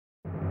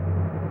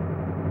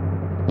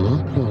Woo!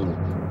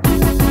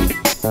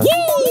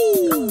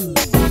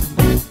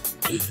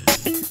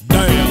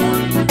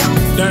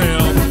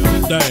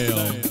 Damn.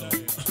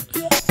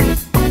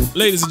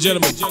 Ladies and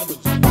gentlemen,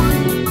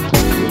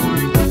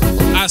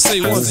 I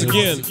say once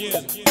again,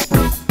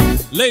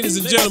 ladies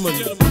and gentlemen,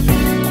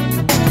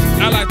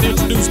 I'd like to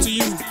introduce to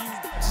you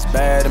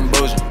Bad and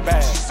bullshit.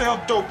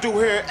 Sell dope, do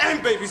hair,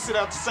 and babysit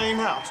out the same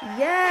house.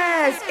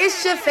 Yes,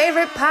 it's your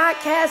favorite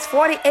podcast,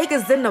 40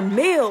 Acres in the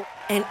Mill.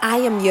 And I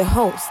am your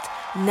host,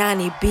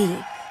 Nani B.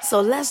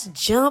 So let's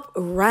jump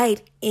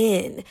right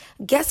in.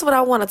 Guess what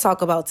I want to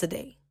talk about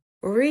today?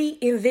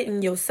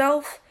 Reinventing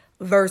yourself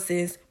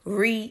versus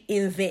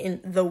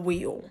reinventing the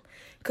wheel.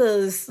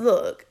 Because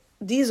look,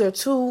 these are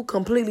two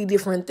completely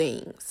different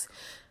things.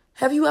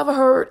 Have you ever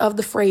heard of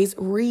the phrase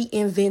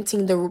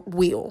reinventing the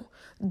wheel?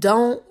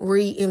 Don't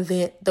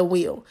reinvent the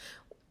wheel.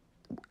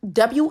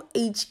 WHEEL.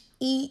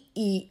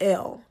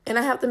 And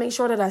I have to make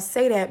sure that I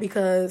say that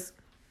because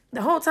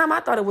the whole time I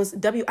thought it was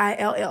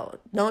WILL.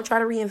 Don't try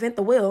to reinvent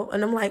the wheel.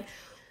 And I'm like,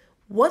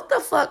 what the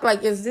fuck?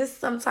 Like, is this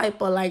some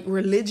type of like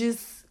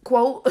religious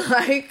quote?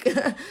 Like,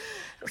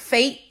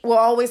 fate will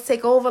always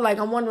take over? Like,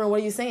 I'm wondering,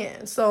 what are you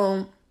saying?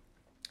 So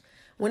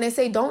when they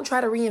say don't try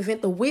to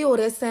reinvent the wheel,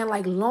 they're saying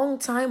like long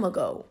time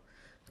ago,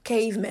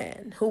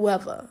 caveman,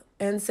 whoever,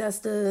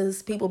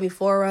 ancestors, people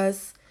before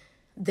us,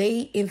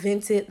 they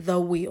invented the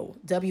wheel,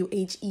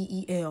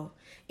 WHEEL.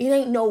 It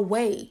ain't no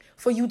way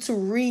for you to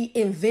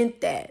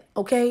reinvent that,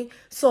 okay?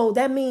 So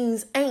that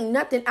means ain't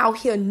nothing out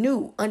here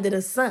new under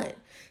the sun.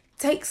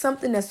 Take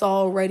something that's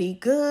already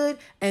good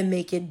and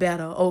make it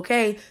better,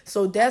 okay?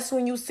 So that's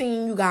when you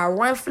got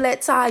run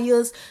flat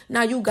tires.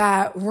 Now you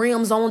got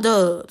rims on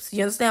dubs.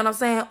 You understand what I'm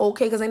saying?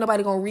 Okay, because ain't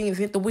nobody going to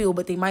reinvent the wheel,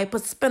 but they might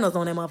put spinners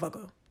on that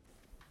motherfucker.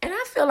 And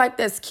I feel like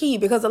that's key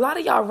because a lot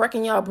of y'all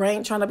wrecking y'all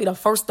brain trying to be the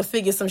first to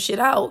figure some shit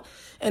out.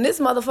 And this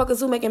motherfuckers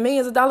who making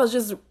millions of dollars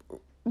just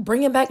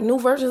bringing back new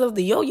versions of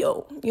the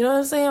yo-yo. You know what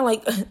I'm saying?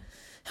 Like,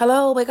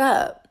 hello, wake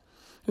up.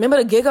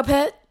 Remember the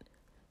Gigapet?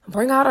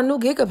 Bring out a new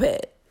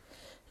Gigapet.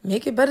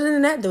 Make it better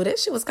than that, though. That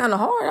shit was kind of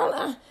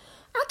hard.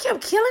 I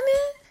kept killing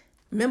it.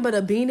 Remember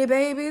the Beanie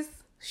Babies?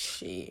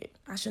 Shit.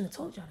 I shouldn't have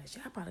told y'all that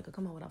shit. I probably could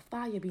come up with a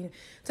fire beanie.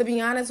 To be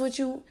honest with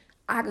you,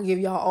 I could give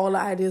y'all all the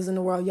ideas in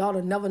the world. Y'all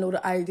will never know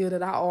the idea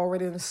that I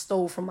already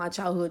stole from my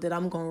childhood that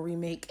I'm going to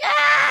remake.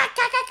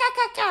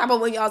 But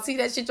when y'all see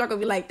that shit, y'all going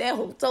to be like, that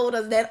who told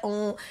us that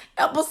on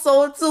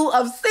episode 2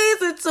 of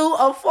season 2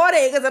 of 40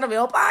 Acres in the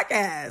Mill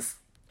podcast.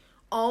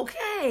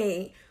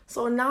 Okay.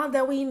 So now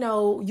that we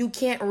know you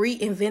can't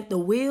reinvent the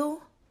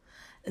wheel,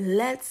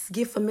 let's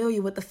get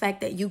familiar with the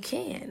fact that you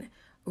can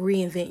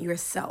reinvent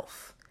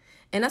yourself.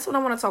 And that's what I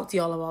want to talk to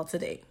y'all about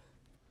today.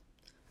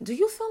 Do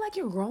you feel like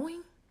you're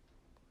growing?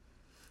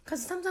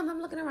 Because sometimes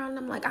I'm looking around and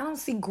I'm like, I don't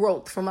see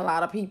growth from a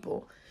lot of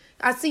people.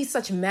 I see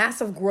such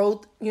massive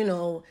growth,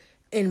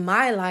 in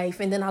my life.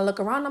 And then I look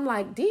around, I'm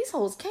like, these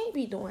hoes can't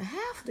be doing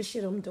half the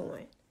shit I'm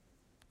doing.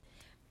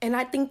 And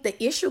I think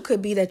the issue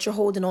could be that you're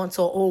holding on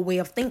to an old way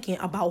of thinking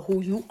about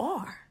who you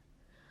are.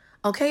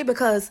 Okay?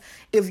 Because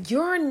if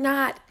you're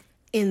not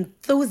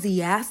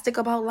enthusiastic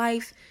about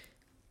life,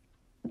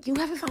 you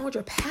haven't found what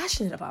you're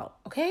passionate about.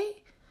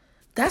 Okay?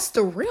 That's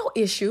the real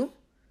issue.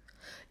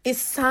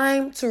 It's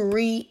time to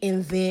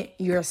reinvent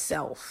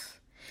yourself.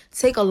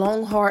 Take a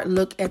long, hard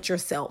look at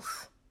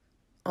yourself.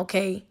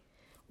 Okay?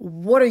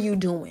 What are you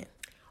doing?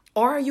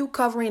 Are you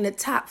covering the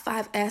top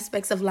 5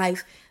 aspects of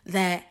life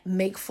that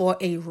make for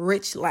a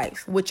rich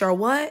life? Which are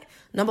what?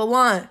 Number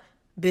 1,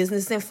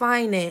 business and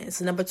finance.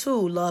 Number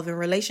 2, love and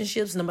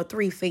relationships. Number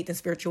 3, faith and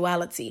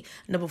spirituality.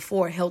 Number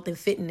 4, health and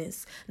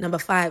fitness. Number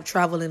 5,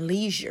 travel and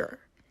leisure.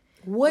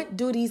 What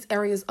do these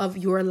areas of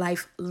your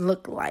life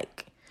look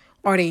like?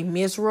 Are they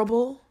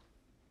miserable?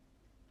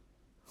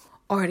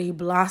 Are they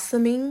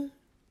blossoming?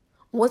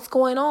 What's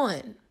going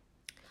on?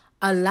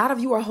 A lot of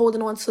you are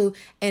holding on to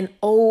an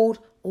old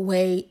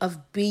way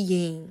of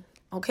being.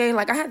 Okay?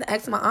 Like I had to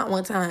ask my aunt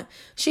one time.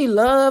 She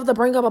loved to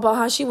bring up about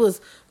how she was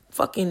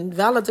fucking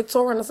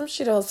valedictorian or some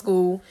shit at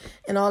school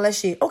and all that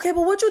shit. Okay,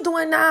 but what you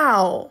doing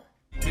now?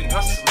 Been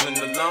hustling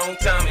a long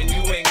time and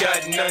you ain't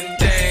got nothing,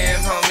 damn,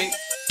 homie.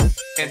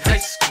 In high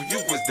school,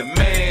 you was the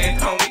man,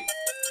 homie.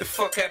 The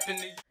fuck happened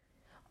to you?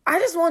 I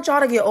just want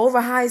y'all to get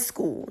over high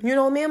school. Me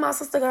and my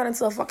sister got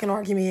into a fucking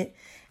argument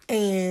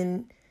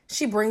and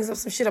she brings up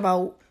some shit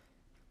about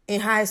in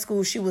high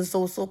school she was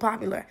so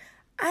popular.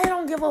 I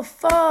don't give a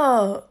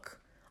fuck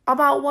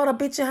about what a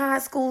bitch in high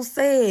school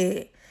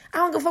said. I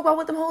don't give a fuck about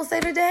what them hoes say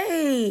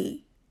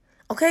today.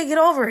 Okay, get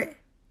over it.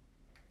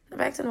 Now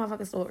back to the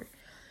motherfucking story.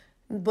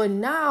 But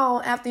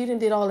now, after you done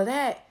did all of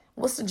that,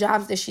 what's the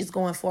jobs that she's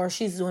going for?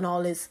 She's doing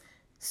all this,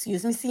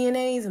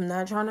 CNAs. I'm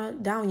not trying to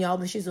down y'all,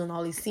 but she's doing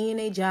all these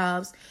CNA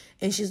jobs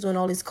and she's doing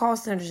all these call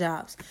center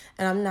jobs.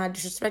 And I'm not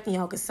disrespecting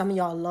y'all because some of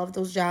y'all love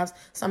those jobs.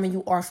 Some of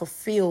you are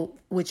fulfilled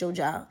with your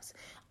jobs.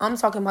 I'm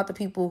talking about the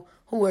people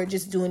who are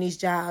just doing these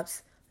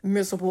jobs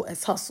miserable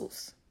as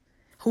hustles,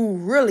 who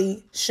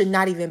really should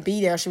not even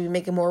be there, should be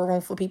making more room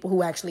for people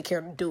who actually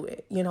care to do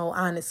it,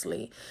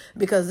 honestly.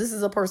 Because this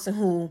is a person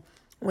who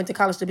went to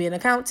college to be an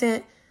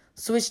accountant,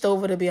 switched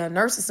over to be a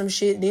nurse or some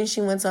shit. Then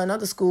she went to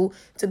another school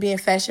to be in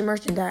fashion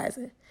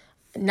merchandising.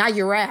 Now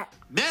you rap.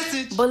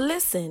 Message. But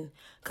listen,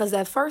 because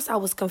at first I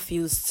was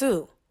confused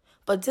too.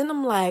 But then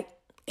I'm like,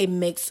 it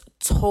makes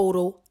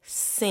total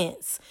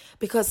sense.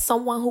 Because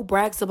someone who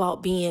brags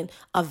about being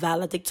a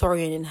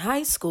valedictorian in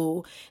high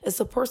school is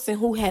a person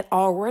who had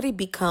already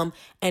become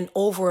an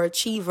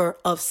overachiever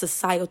of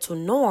societal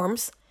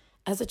norms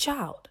as a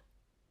child.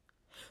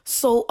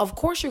 So, of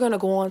course, you're going to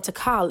go on to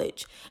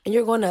college and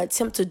you're going to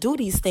attempt to do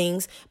these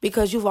things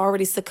because you've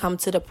already succumbed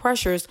to the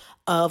pressures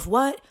of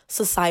what?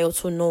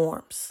 Societal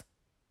norms.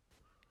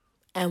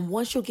 And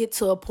once you get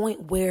to a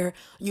point where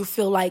you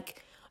feel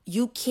like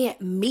you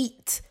can't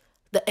meet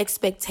the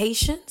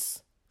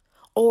expectations,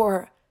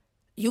 or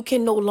you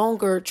can no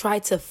longer try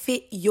to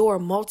fit your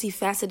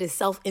multifaceted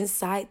self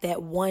inside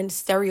that one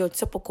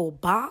stereotypical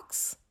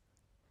box,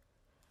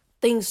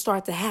 things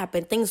start to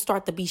happen. Things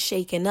start to be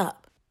shaken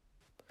up.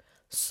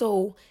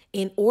 So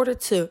in order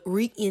to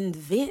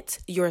reinvent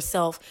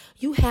yourself,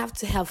 you have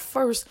to have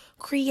first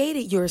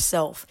created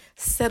yourself,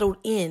 settled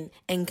in,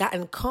 and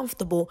gotten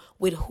comfortable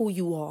with who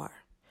you are.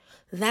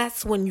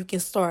 That's when you can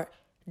start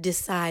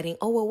deciding,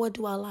 oh, well, what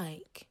do I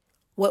like?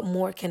 What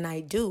more can I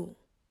do?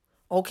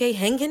 Okay,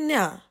 hang in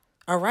there.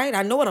 All right,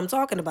 I know what I'm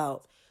talking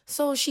about.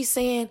 So she's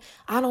saying,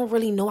 I don't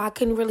really know. I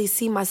couldn't really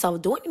see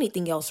myself doing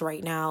anything else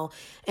right now.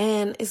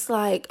 And it's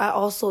like, I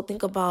also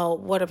think about,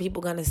 what are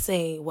people going to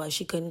say? Well,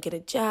 she couldn't get a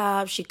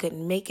job. She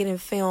couldn't make it in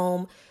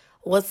film.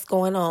 What's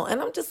going on?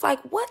 And I'm just like,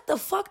 what the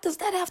fuck does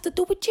that have to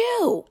do with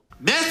you?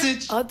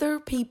 Message. Other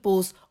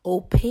people's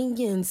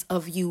opinions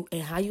of you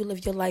and how you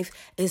live your life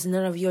is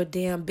none of your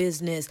damn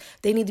business.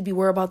 They need to be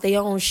worried about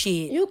their own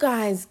shit. You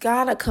guys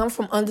gotta come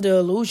from under the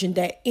illusion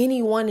that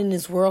anyone in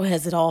this world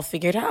has it all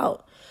figured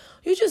out.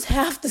 You just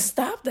have to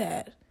stop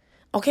that.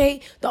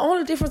 Okay? The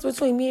only difference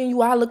between me and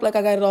you, I look like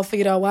I got it all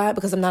figured out. Why?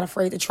 Because I'm not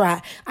afraid to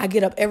try. I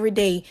get up every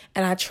day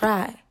and I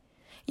try.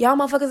 Y'all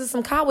motherfuckers is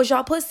some cowards.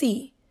 Y'all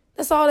pussy.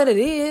 That's all that it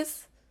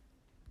is.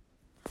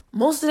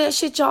 Most of that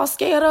shit y'all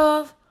scared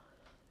of,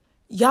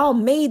 y'all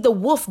made the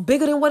wolf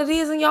bigger than what it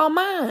is in y'all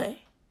mind.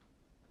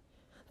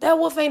 That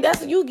wolf ain't,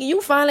 that's,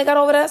 you finally got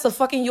over that. That's a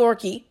fucking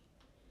Yorkie.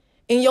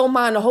 In your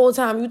mind the whole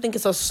time, you think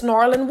it's a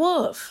snarling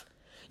wolf.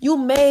 You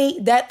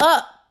made that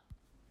up.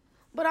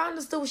 But I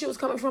understood where she was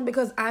coming from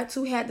because I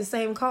too had the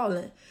same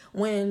calling.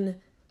 When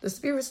the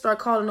spirits start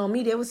calling on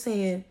me, they were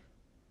saying,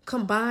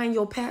 combine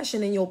your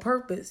passion and your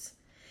purpose.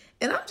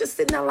 And I'm just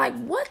sitting there like,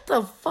 what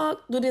the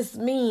fuck do this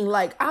mean?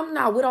 Like, I'm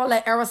not with all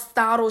that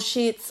Aristotle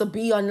shit, to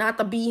be or not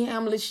to be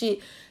Hamlet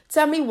shit.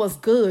 Tell me what's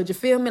good, you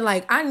feel me?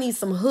 Like, I need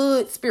some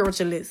hood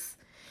spiritualists.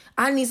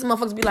 I need some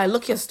motherfuckers to be like,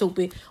 look here,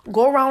 stupid.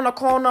 Go around the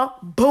corner,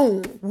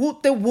 boom,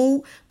 whoop the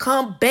woo,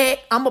 come back,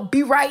 I'ma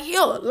be right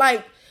here.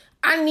 Like,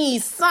 I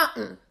need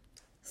something.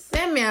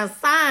 Send me a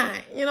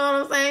sign. You know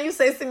what I'm saying? You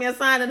say send me a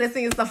sign and they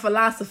say it's a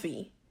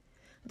philosophy.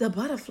 The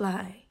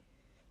butterfly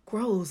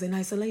grows in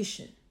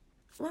isolation.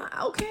 Well,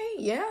 okay,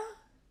 yeah.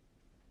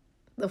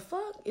 The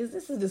fuck? Is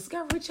this a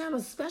Discovery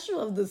Channel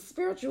special of the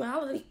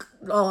spirituality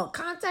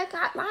contact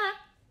hotline?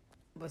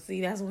 But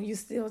see, that's when you're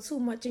still too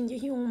much in your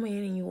human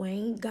and you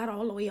ain't got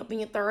all the way up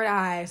in your third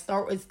eye.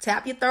 Start with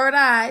tap your third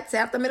eye,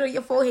 tap the middle of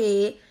your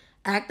forehead,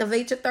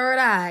 activate your third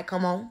eye.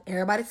 Come on,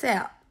 everybody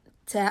tap.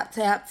 Tap,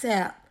 tap,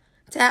 tap.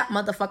 Tap,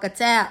 motherfucker,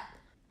 tap.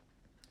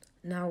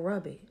 Now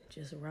rub it.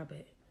 Just rub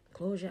it.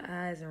 Close your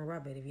eyes and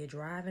rub it. If you're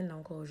driving,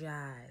 don't close your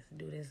eyes.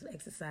 Do this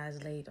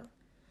exercise later.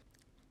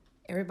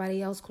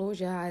 Everybody else, close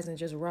your eyes and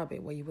just rub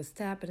it. Where you was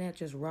tapping at,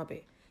 just rub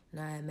it.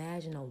 Now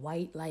imagine a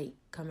white light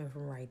coming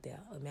from right there.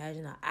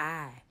 Imagine an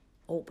eye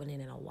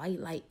opening and a white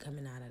light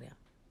coming out of there.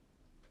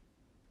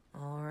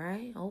 All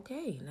right,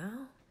 okay,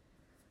 now.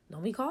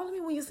 Don't be calling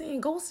me when you're seeing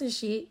ghosts and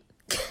shit.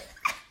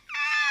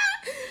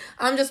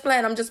 I'm just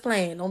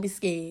playing. Don't be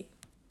scared.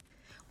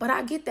 But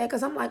I get that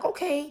because I'm like,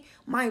 okay,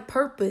 my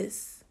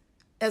purpose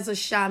as a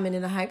shaman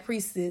and a high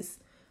priestess,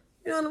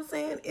 you know what I'm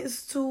saying,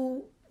 is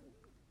to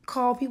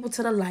call people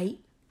to the light.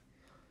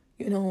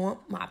 You know,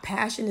 my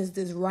passion is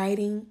this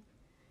writing.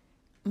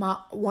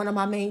 One of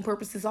my main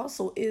purposes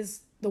also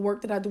is the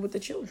work that I do with the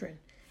children.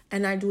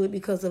 And I do it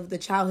because of the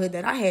childhood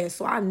that I had.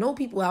 So I know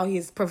people out here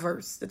is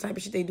perverse, the type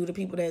of shit they do to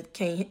people that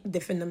can't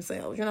defend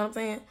themselves. You know what I'm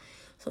saying?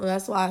 So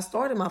that's why I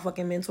started my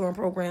fucking mentoring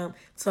program,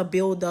 to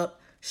build up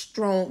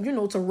strong,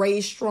 to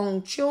raise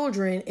strong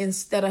children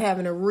instead of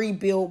having to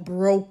rebuild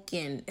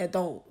broken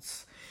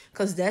adults.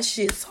 Because that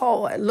shit's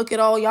hard. Look at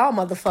all y'all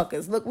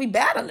motherfuckers. Look, we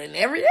battling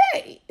every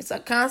day. It's a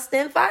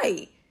constant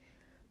fight.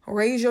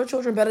 Raise your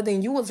children better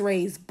than you was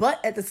raised.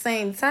 But at the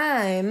same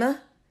time,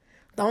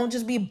 don't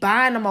just be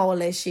buying them all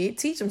that shit.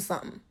 Teach them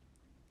something.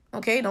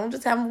 Okay? Don't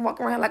just have them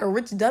walk around like a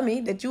rich dummy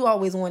that you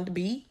always wanted to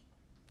be.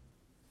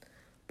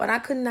 But I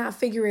could not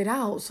figure it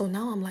out. So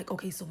now I'm like,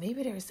 okay, so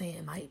maybe they're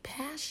saying my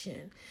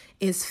passion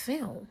is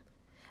film.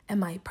 And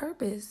my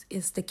purpose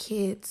is the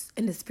kids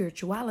and the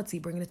spirituality,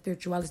 bringing the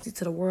spirituality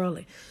to the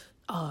world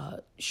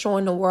and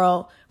showing the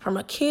world from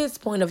a kid's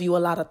point of view a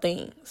lot of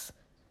things.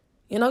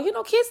 You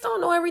know, kids don't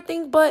know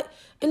everything, but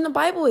in the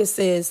Bible it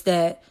says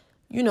that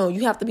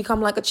you have to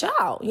become like a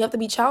child. You have to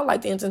be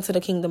childlike to enter into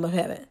the kingdom of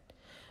heaven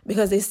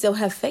because they still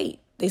have faith.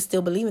 They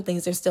still believe in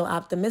things. They're still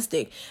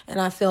optimistic.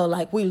 And I feel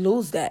like we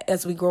lose that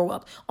as we grow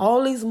up.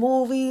 All these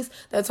movies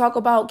that talk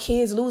about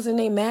kids losing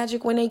their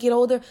magic when they get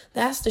older,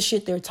 that's the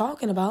shit they're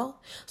talking about.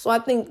 So I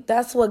think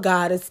that's what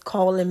God is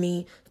calling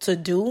me to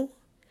do.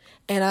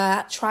 And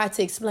I try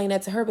to explain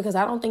that to her because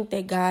I don't think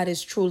that God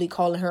is truly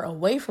calling her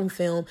away from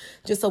film,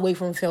 just away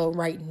from film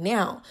right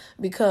now.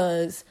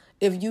 Because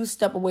if you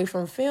step away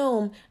from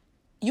film,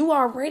 you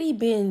already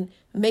been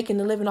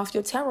making a living off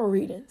your tarot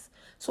readings.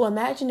 So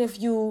imagine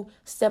if you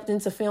stepped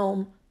into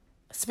film,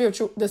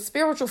 the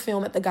spiritual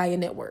film at the Gaia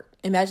Network.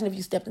 Imagine if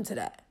you stepped into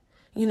that.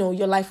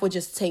 Your life would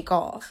just take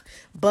off.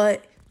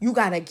 But you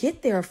got to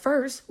get there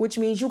first, which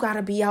means you got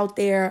to be out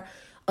there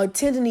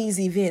attending these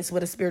events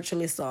where the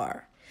spiritualists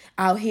are.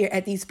 Out here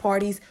at these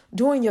parties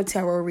doing your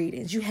tarot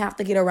readings. You have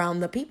to get around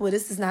the people.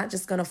 This is not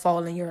just going to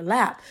fall in your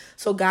lap.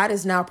 So God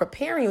is now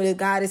preparing you.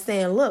 God is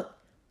saying, look,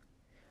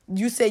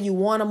 you said you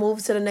want to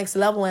move to the next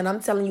level, and I'm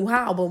telling you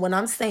how. But when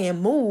I'm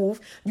saying move,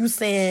 you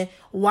saying,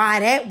 why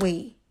that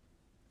way?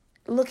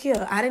 Look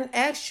here, I didn't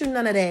ask you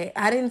none of that.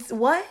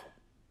 What?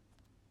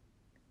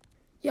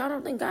 Y'all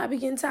don't think God be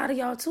getting tired of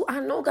y'all too? I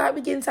know God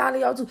be getting tired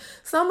of y'all too.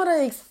 Some of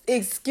the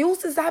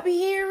excuses I be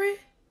hearing,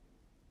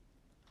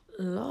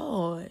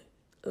 Lord,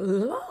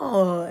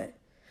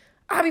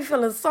 I be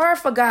feeling sorry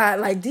for God.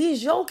 Like,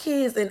 these your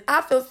kids, and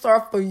I feel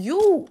sorry for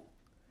you.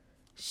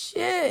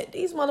 Shit,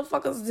 these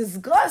motherfuckers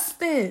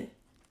disgusting.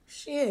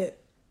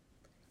 Shit.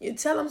 You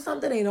tell them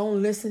something, they don't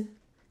listen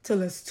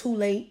till it's too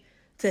late,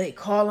 till they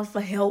call them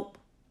for help.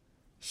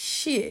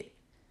 Shit.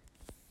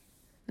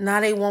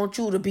 Now they want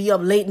you to be up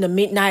late in the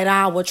midnight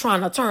hour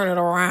trying to turn it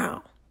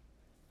around.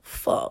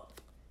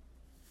 Fuck.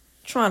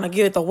 Trying to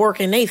get it to work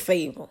in their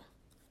favor.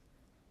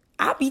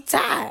 I be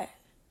tired.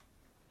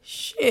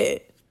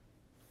 Shit.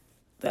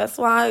 That's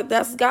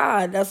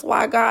God. That's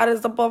why God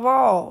is above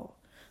all.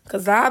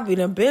 Because I be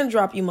done been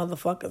drop you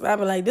motherfuckers. I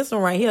be like, this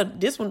one right here,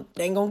 this one,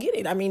 they ain't gonna get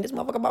it. I mean, this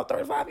motherfucker about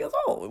 35 years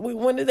old.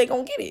 When are they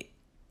gonna get it?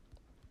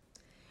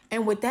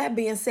 And with that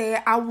being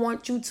said, I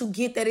want you to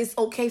get that it's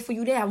okay for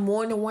you to have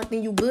more than one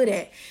thing you good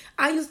at.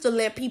 I used to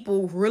let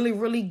people really,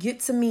 really get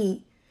to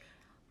me.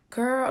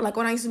 Girl, like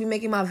when I used to be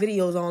making my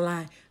videos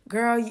online.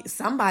 Girl,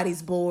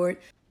 somebody's bored.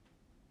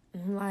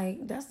 I'm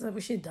like, that's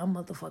the shit dumb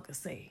motherfuckers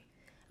say.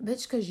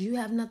 Bitch, because you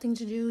have nothing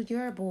to do,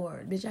 you're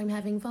bored. Bitch, I'm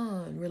having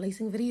fun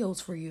releasing videos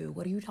for you.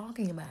 What are you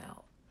talking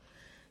about?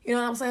 You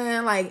know what I'm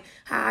saying? Like,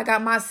 how I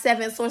got my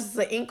 7 sources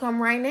of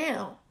income right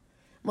now.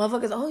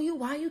 Motherfuckers,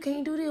 why you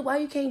can't do this? Why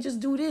you can't just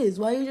do this?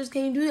 Why you just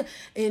can't do that?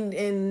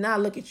 And now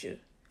look at you.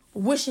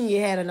 Wishing you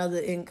had another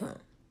income.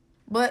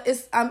 But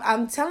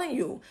I'm telling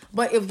you.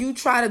 But if you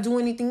try to do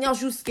anything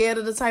else, you scared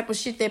of the type of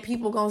shit that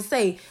people gonna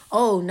say.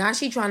 Oh, now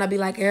she trying to be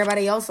like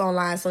everybody else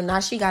online. So now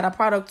she got a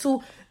product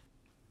too.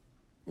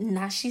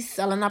 Now she's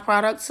selling a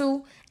product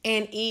too,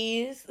 and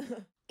is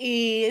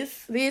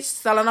bitch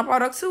selling a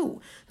product too.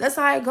 That's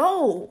how it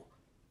go.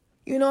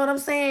 You know what I'm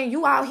saying?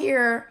 You out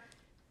here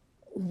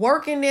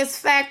working this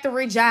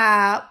factory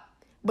job,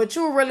 but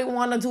you really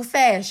want to do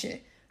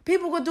fashion.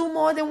 People could do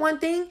more than one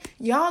thing.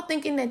 Y'all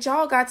thinking that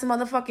y'all got to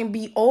motherfucking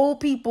be old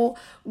people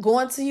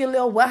going to your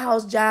little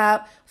warehouse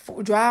job,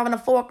 driving a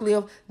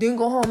forklift, then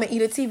go home and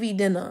eat a TV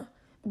dinner.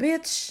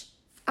 Bitch,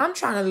 I'm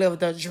trying to live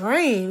the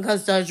dream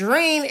because the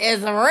dream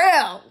is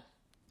real.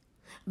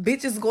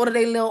 Bitches go to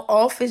their little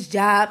office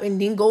job and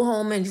then go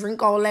home and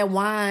drink all that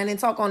wine and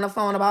talk on the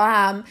phone about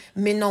how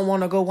men don't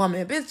want to go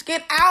woman. Bitch,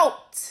 get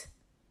out.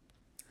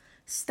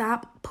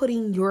 Stop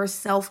putting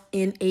yourself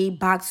in a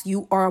box.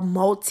 You are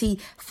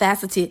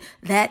multifaceted.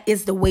 That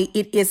is the way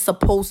it is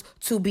supposed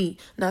to be.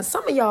 Now,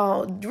 some of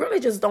y'all really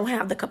just don't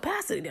have the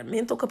capacity, the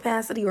mental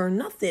capacity or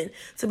nothing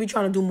to be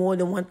trying to do more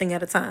than one thing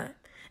at a time.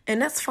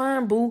 And that's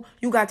fine, boo.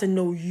 You got to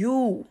know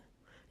you.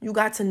 You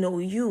got to know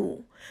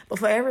you. But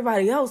for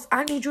everybody else,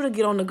 I need you to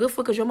get on the good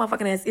foot because your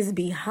motherfucking ass is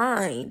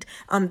behind.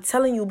 I'm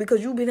telling you,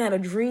 because you've been had a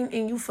dream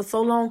in you for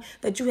so long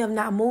that you have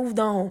not moved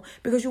on.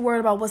 Because you're worried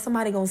about what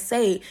somebody gonna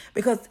say.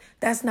 Because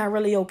that's not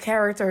really your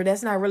character.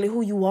 That's not really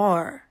who you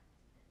are.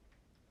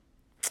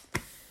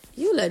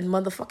 You let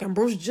motherfucking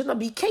Bruce Jenner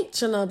be Kate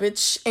Jenner,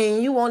 bitch.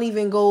 And you won't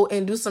even go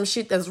and do some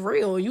shit that's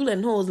real. You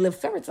letting hoes live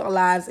fairy tale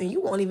lives and you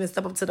won't even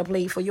step up to the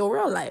plate for your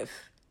real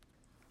life.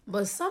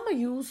 But some of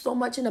you so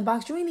much in the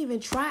box, you ain't even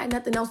tried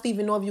nothing else to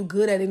even know if you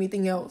good at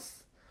anything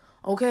else.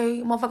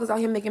 Okay? Motherfuckers out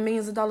here making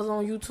millions of dollars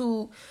on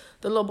YouTube.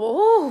 The little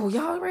boy,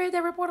 y'all read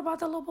that report about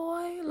that little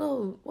boy?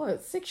 Little,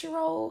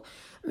 6-year-old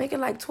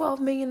making like $12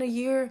 million a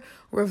year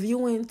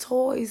reviewing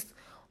toys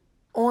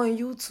on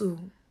YouTube.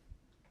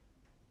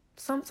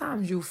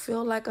 Sometimes you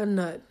feel like a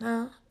nut,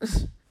 huh?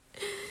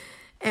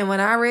 And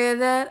when I read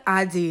that,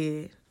 I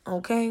did.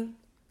 Okay?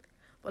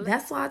 But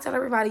that's why I tell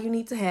everybody you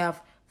need to have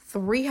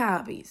 3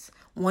 hobbies.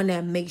 One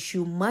that makes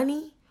you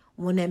money,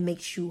 one that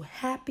makes you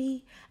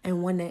happy,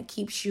 and one that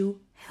keeps you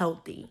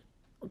healthy.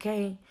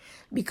 Okay?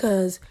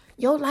 Because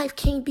your life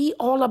can't be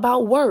all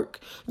about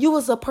work. You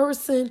was a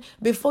person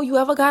before you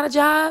ever got a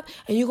job,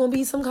 and you're going to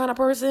be some kind of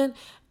person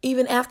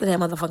even after that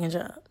motherfucking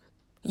job.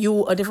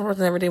 You a different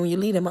person every day when you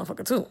leave that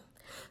motherfucker too.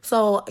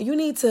 So you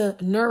need to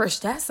nourish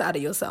that side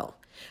of yourself.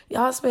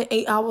 Y'all spend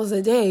 8 hours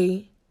a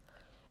day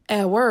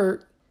at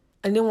work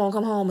and then won't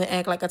come home and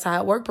act like a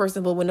tired work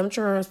person. But when them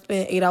children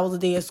spend 8 hours a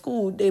day at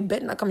school, they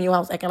better not come to your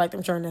house acting like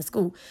them children at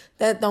school.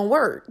 That don't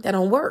work. That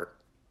don't work.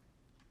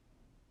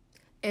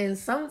 And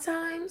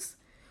sometimes,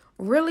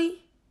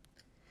 really,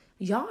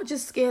 y'all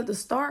just scared to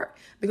start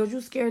because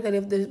you're scared that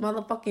if the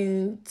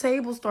motherfucking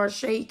table starts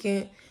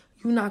shaking,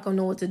 you're not going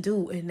to know what to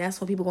do. And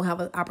that's when people going to have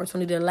an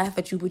opportunity to laugh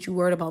at you, but you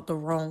worried about the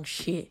wrong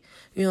shit.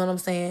 You know what I'm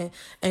saying?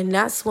 And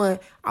that's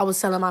what I was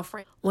telling my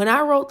friend. When I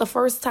wrote the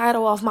first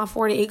title of my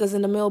 40 Acres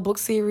in the Mill book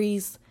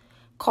series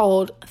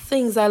called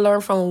Things I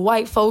Learned from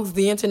White Folks,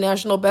 the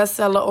international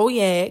bestseller, oh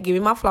yeah, give me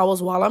my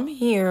flowers while I'm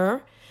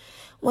here.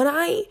 When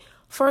I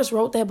first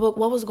wrote that book,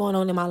 what was going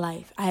on in my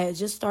life? I had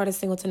just started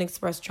Singleton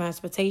Express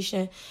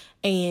Transportation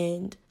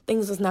and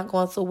things was not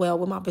going so well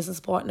with my business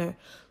partner.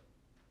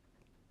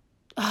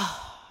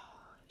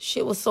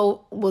 Shit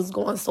was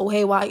going so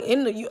haywire.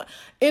 In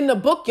the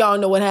book, y'all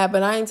know what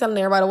happened. I ain't telling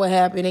everybody what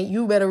happened, and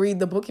you better read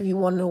the book if you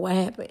want to know what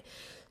happened.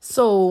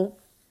 So,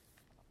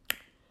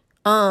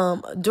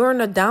 during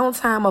the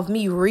downtime of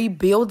me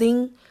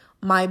rebuilding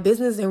my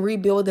business and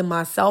rebuilding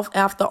myself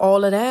after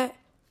all of that,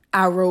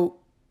 I wrote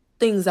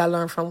Things I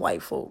Learned from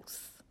White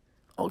Folks.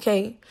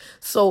 Okay?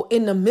 So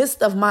in the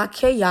midst of my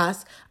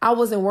chaos, I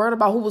wasn't worried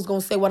about who was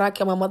going to say what. I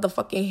kept my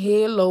motherfucking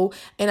head low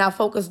and I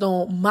focused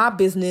on my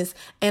business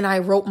and I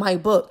wrote my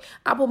book.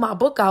 I put my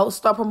book out,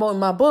 start promoting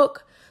my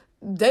book.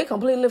 They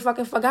completely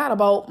fucking forgot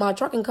about my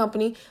trucking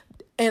company.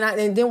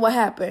 And then what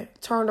happened?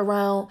 Turned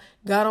around,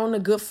 got on a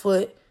good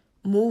foot,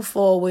 moved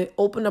forward,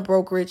 opened a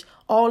brokerage.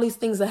 All these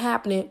things are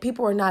happening.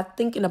 People are not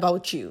thinking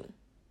about you.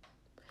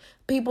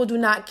 People do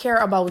not care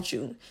about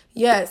you.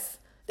 Yes,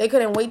 they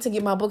couldn't wait to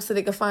get my book so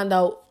they could find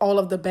out all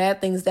of the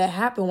bad things that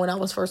happened when I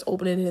was first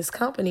opening this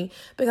company,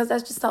 because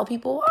that's just how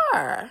people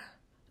are.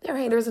 They're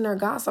haters and they're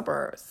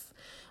gossipers.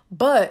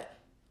 But,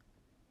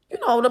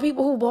 the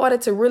people who bought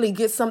it to really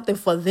get something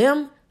for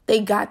them,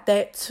 they got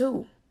that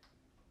too.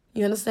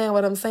 You understand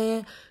what I'm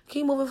saying?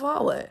 Keep moving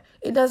forward.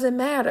 It doesn't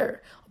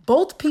matter.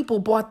 Both people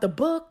bought the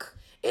book.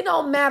 It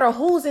don't matter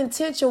whose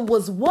intention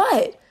was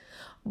what.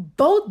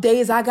 Both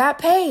days I got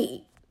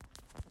paid.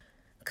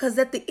 Because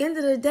at the end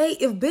of the day,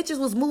 if bitches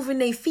was moving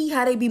their feet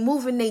how they be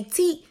moving their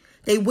teeth,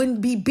 they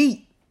wouldn't be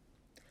beat.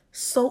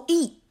 So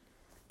eat.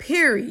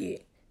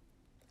 Period.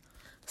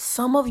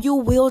 Some of you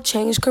will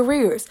change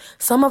careers.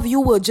 Some of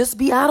you will just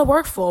be out of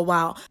work for a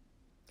while.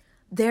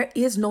 There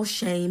is no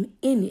shame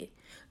in it.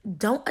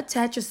 Don't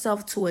attach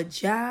yourself to a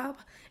job,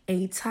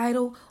 a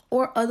title,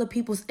 or other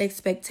people's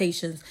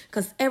expectations.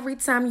 Because every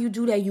time you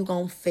do that, you're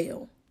going to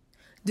fail.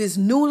 This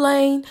new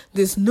lane,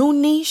 this new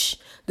niche,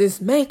 this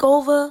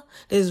makeover,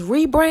 this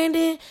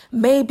rebranding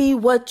may be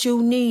what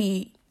you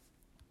need.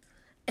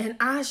 And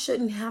I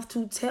shouldn't have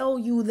to tell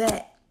you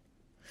that.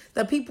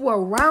 The people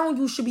around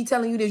you should be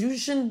telling you this. You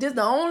shouldn't. This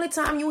the only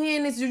time you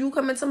hearing this, you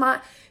come into my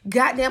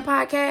goddamn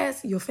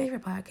podcast, your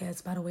favorite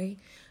podcast, by the way.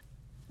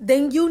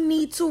 Then you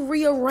need to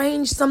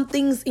rearrange some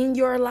things in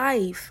your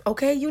life,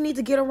 okay? You need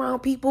to get around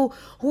people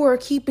who are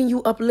keeping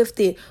you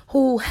uplifted,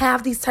 who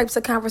have these types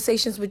of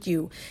conversations with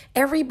you.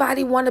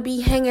 Everybody want to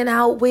be hanging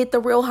out with the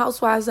Real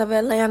Housewives of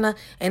Atlanta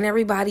and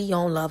everybody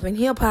on Love and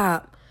Hip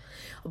Hop.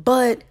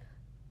 But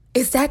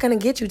is that going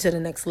to get you to the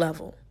next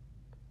level?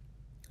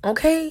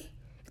 Okay?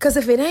 Because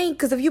if it ain't,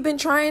 because if you've been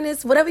trying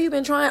this, whatever you've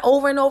been trying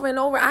over and over and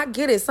over, I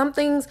get it. Some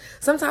things,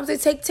 sometimes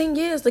it take 10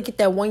 years to get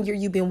that 1 year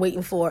you've been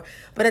waiting for.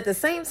 But at the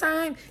same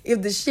time,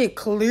 if the shit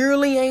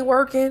clearly ain't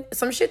working,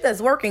 some shit that's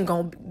working,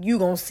 you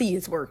gonna see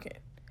it's working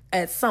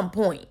at some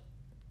point.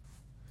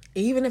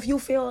 Even if you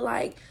feel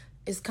like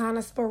it's kind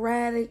of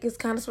sporadic, it's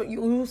kind of,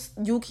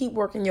 you keep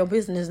working your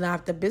business. Now,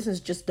 if the business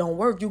just don't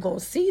work, you gonna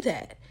see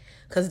that.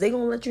 Because they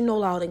gonna let you know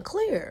loud and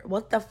clear.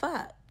 What the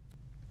fuck?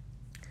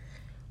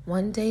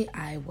 One day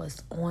I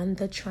was on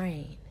the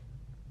train.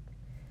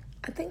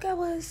 I think I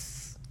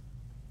was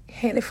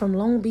headed from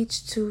Long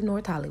Beach to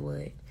North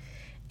Hollywood.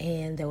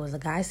 And there was a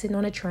guy sitting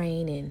on a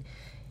train and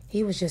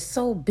he was just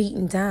so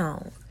beaten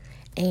down.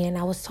 And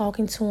I was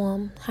talking to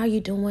him, how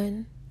you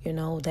doing?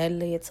 That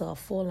led to a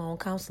full-on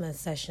counseling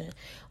session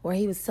where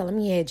he was telling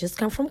me he had just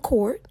come from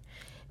court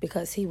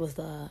because he was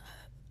a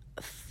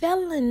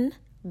felon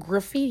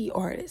graffiti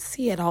artist.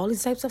 He had all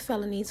these types of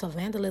felonies for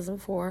vandalism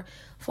for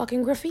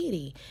fucking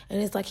graffiti.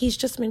 And it's like he's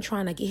just been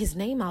trying to get his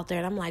name out there.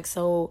 And I'm like,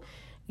 so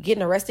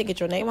getting arrested, get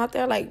your name out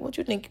there? Like, what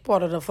you think,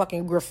 part of the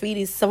fucking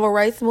graffiti civil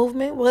rights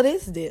movement? What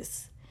is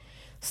this?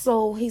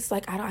 So he's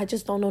like, I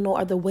just don't know no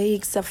other way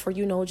except for,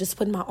 just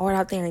putting my art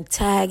out there and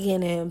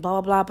tagging and blah,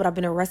 blah, blah. But I've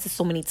been arrested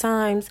so many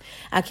times.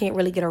 I can't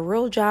really get a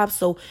real job.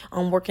 So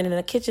I'm working in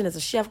a kitchen as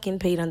a chef, getting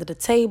paid under the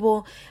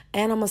table.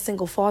 And I'm a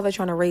single father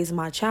trying to raise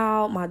my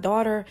child, my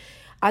daughter.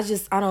 I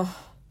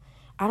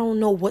don't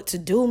know what to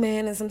do,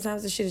 man. And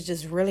sometimes this shit is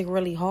just really,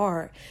 really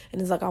hard.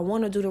 And it's like, I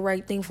want to do the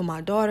right thing for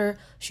my daughter.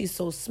 She's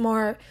so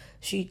smart.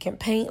 She can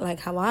paint like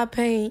how I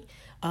paint.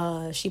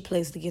 She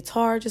plays the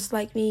guitar just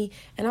like me.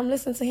 And I'm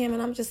listening to him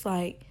and I'm just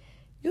like,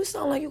 you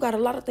sound like you got a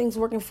lot of things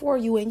working for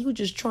you and you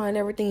just trying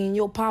everything in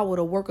your power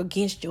to work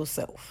against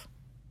yourself.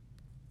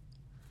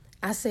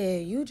 I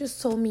said, you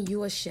just told me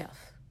you a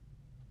chef.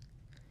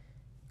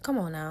 Come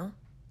on now.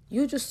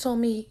 You just told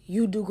me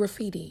you do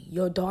graffiti.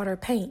 Your daughter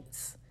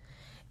paints.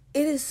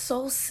 It is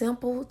so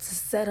simple to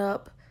set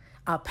up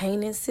a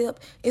paint and sip.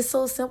 It's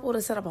so simple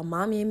to set up a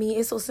mommy and me.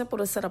 It's so simple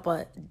to set up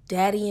a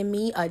daddy and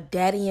me, a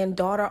daddy and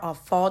daughter, a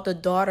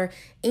father-daughter,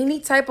 any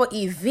type of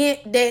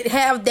event that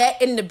have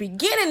that in the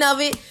beginning of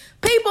it.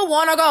 People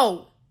want to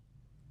go.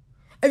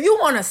 If you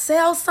want to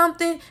sell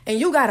something and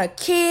you got a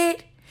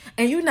kid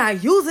and you're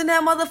not using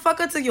that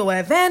motherfucker to your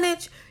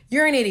advantage,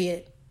 you're an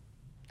idiot.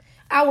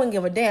 I wouldn't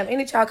give a damn.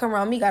 Any child come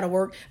around me gotta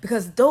work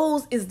because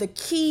those is the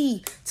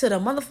key to the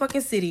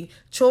motherfucking city.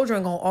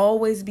 Children gonna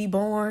always be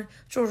born.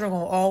 Children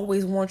gonna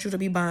always want you to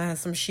be buying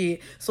some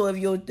shit. So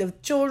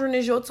if children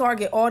is your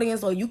target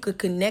audience or you could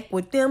connect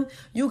with them,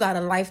 you got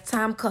a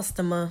lifetime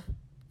customer.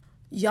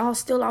 Y'all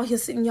still out here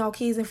sitting y'all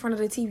kids in front of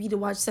the TV to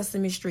watch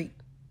Sesame Street,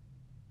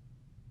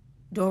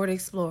 Dora the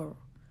Explorer,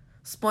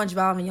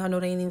 SpongeBob, and y'all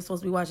know they ain't even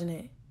supposed to be watching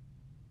that.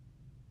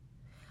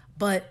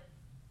 But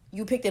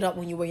you picked it up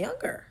when you were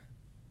younger.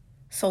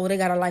 So they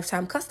got a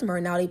lifetime customer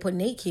and now they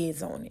putting 8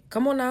 kids on it.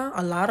 Come on now.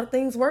 A lot of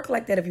things work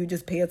like that if you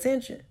just pay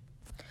attention.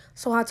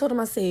 So I told him,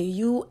 I said,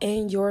 you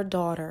and your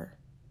daughter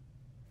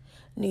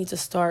need to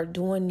start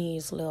doing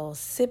these little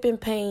sipping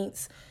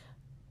paints,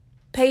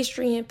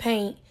 pastry and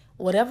paint,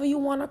 whatever you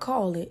want to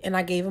call it. And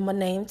I gave him a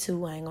name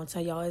too. I ain't going to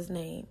tell y'all his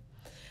name.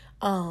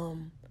 I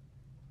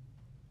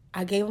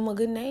gave him a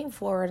good name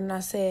for it. And I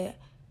said,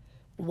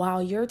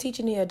 while you're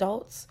teaching the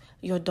adults,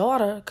 your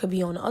daughter could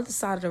be on the other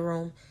side of the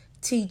room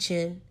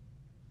teaching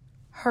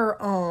her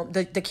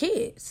the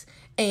kids.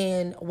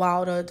 And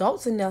while the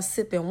adults in there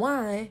sipping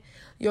wine,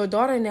 your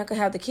daughter in there could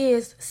have the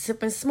kids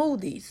sipping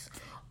smoothies.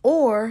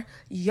 Or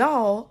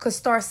y'all could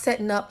start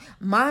setting up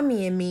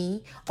mommy and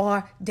me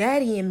or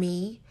daddy and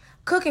me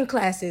cooking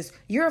classes.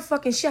 You're a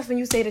fucking chef and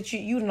you say that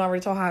you done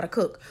already taught how to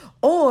cook.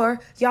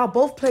 Or y'all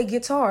both play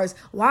guitars.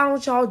 Why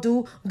don't y'all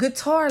do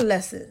guitar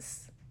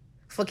lessons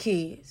for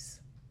kids?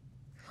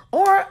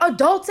 Or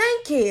adults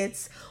and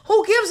kids.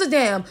 Who gives a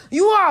damn?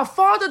 You are a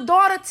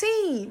father-daughter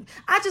team.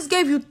 I just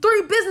gave you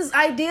 3 business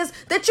ideas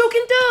that you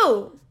can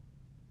do.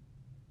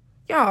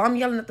 Y'all, I'm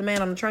yelling at the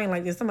man on the train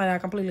like this. Somebody I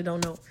completely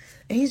don't know.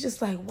 And he's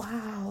just like,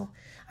 wow,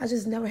 I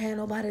just never had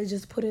nobody to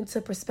just put into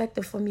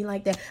perspective for me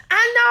like that.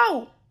 I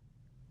know.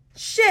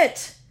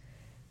 Shit.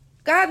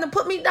 God done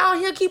put me down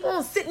here, keep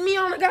on sitting me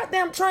on the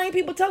goddamn train.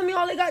 People telling me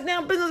all their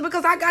goddamn business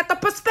because I got the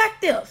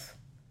perspective.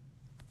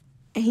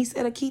 And he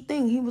said a key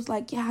thing. He was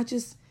like, yeah,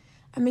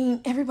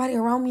 everybody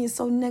around me is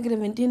so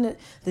negative, and then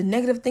the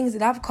negative things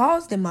that I've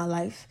caused in my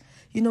life,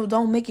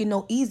 don't make it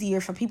no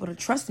easier for people to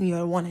trust me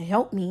or want to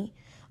help me.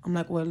 I'm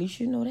like, well, at least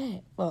you know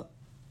that. Well,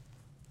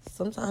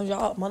 sometimes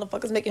y'all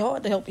motherfuckers make it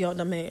hard to help y'all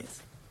dumb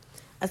ass.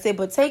 I said,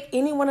 but take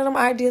any one of them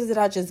ideas that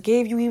I just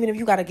gave you, even if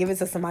you got to give it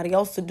to somebody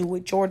else to do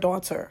with your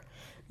daughter.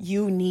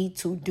 You need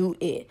to do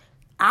it.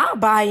 I'll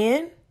buy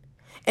in.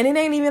 And it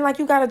ain't even like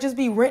you got to just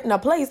be renting a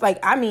place. Like,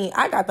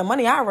 I got the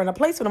money. I rent a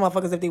place for the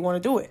motherfuckers if they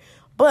want to do it.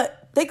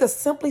 But they could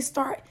simply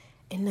start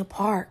in the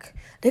park.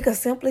 They could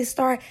simply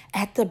start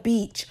at the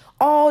beach.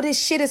 All this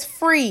shit is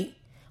free.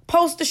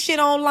 Post the shit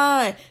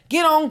online.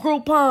 Get on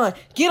Groupon.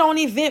 Get on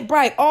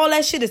Eventbrite. All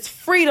that shit is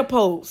free to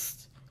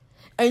post.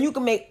 And you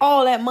can make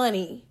all that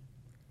money.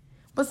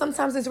 But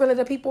sometimes it's really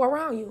the people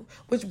around you.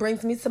 Which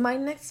brings me to my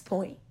next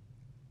point.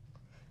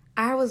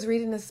 I was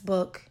reading this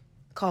book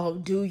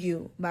called Do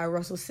You by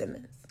Russell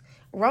Simmons.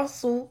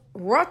 Russell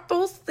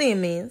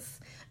Simmons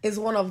is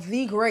one of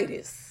the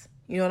greatest.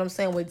 You know what I'm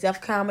saying? With Def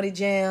Comedy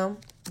Jam,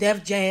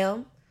 Def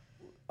Jam,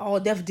 all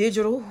Def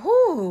Digital.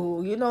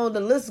 The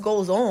list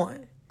goes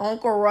on.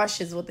 Uncle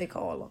Rush is what they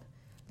call him.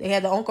 They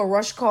had the Uncle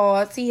Rush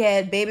cards. He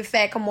had Baby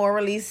Fat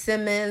Kimora Lee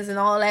Simmons and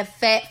all that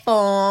fat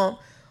form.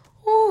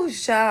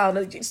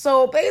 Child.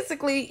 So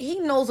basically, he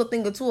knows a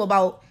thing or two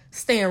about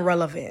staying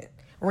relevant,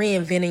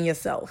 reinventing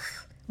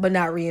yourself, but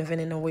not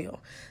reinventing the wheel.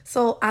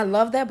 So I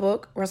love that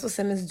book, Russell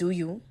Simmons' Do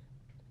You.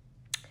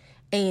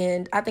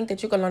 And I think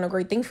that you can learn a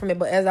great thing from it.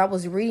 But as I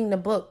was reading the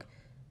book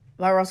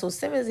by Russell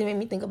Simmons, it made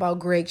me think about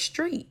Greg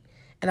Street.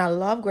 And I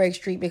love Greg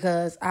Street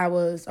because I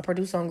was a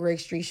producer on Greg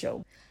Street's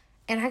show.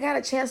 And I got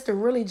a chance to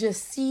really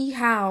just see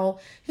how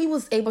he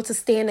was able to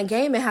stay in the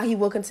game and how he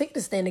will continue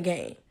to stay in the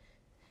game.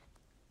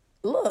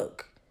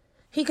 Look,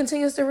 he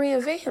continues to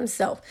reinvent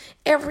himself.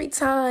 Every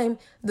time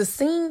the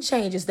scene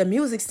changes, the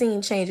music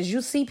scene changes,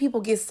 you see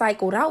people get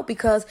cycled out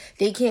because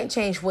they can't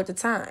change with the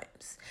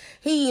times.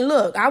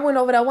 I went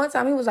over there one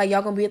time. He was like,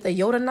 y'all gonna be at the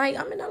Yo tonight?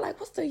 I'm like,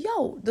 what's the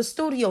Yo? The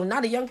studio.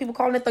 Now the young people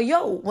calling it the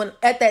Yo. When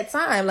at that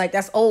time, like,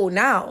 that's old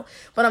now.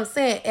 But I'm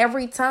saying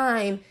every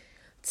time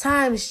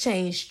times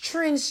change,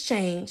 trends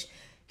change,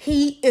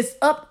 he is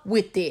up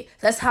with it.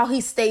 That's how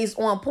he stays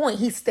on point.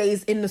 He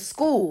stays in the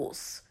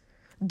schools,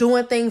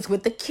 doing things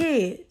with the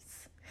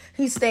kids.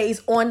 He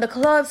stays on the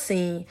club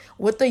scene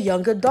with the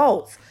young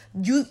adults.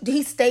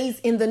 he stays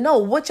in the know.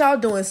 What y'all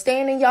doing?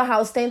 Staying in your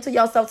house, staying to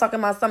yourself, talking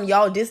about something,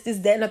 y'all, this,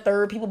 that, and the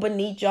third, people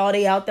beneath y'all,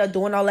 they out there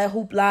doing all that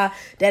hoopla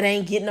that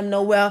ain't getting them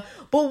nowhere.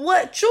 But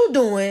what you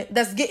doing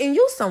that's getting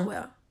you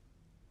somewhere?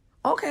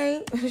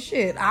 Okay,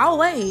 shit, I'll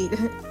wait.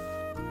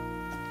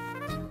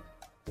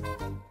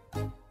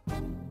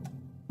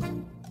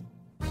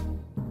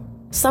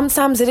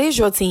 Sometimes it is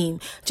your team.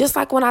 Just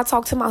like when I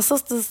talk to my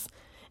sisters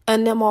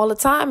and them all the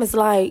time, it's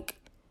like,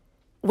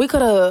 we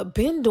could have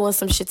been doing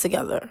some shit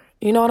together.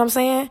 You know what I'm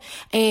saying?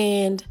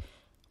 And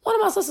one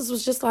of my sisters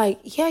was just like,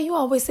 yeah, you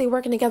always say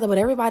working together, but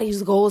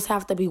everybody's goals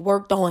have to be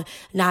worked on,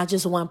 not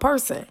just one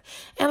person.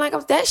 And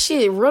like, that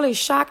shit really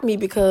shocked me,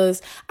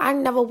 because I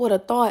never would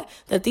have thought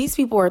that these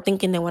people are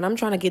thinking that when I'm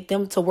trying to get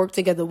them to work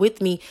together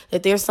with me,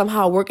 that they're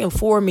somehow working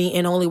for me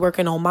and only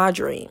working on my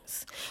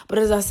dreams. But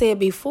as I said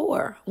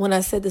before, when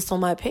I said this on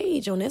my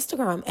page on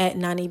Instagram at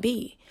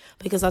NaniB,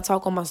 because I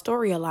talk on my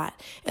story a lot.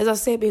 As I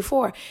said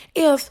before,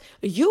 if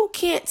you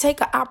can't take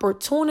an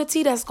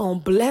opportunity that's going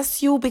to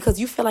bless you because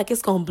you feel like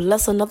it's going to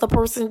bless another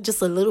person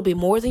just a little bit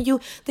more than you,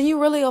 then you're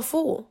really a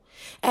fool.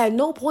 At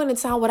no point in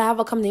time would I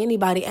ever come to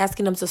anybody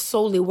asking them to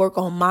solely work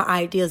on my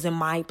ideas and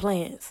my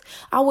plans.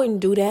 I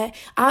wouldn't do that.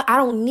 I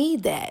don't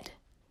need that.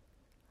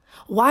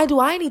 Why do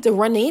I need to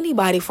run to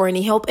anybody for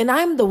any help? And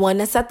I'm the one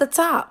that's at the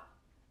top.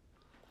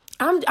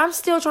 I'm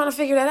still trying to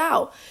figure that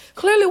out.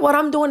 Clearly what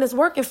I'm doing is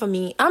working for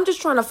me. I'm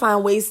just trying to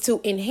find ways to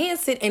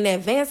enhance it and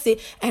advance it.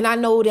 And I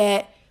know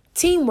that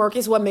teamwork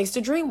is what makes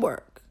the dream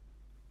work.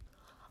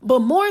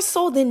 But more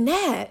so than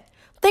that,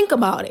 think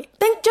about it.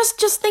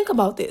 Just think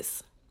about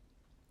this.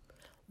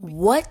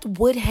 What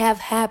would have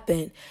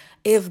happened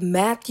if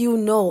Matthew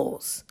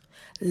Knowles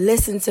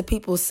listened to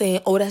people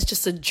saying, oh, that's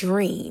just a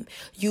dream.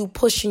 You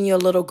pushing your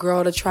little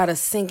girl to try to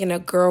sing in a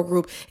girl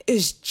group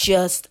is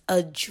just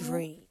a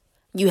dream.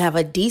 You have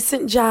a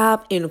decent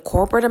job in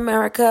corporate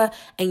America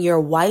and your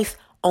wife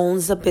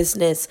owns a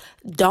business.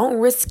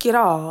 Don't risk it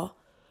all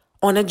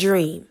on a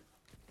dream.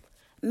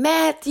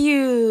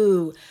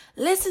 Matthew,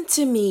 listen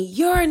to me.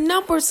 You're a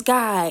numbers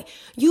guy.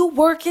 You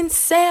work in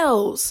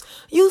sales.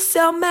 You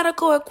sell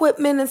medical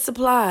equipment and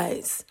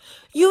supplies.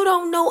 You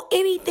don't know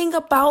anything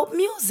about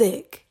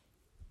music.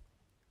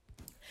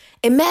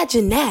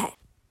 Imagine that.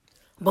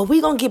 But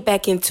we're going to get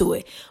back into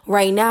it.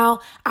 Right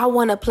now, I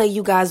want to play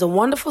you guys a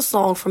wonderful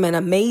song from an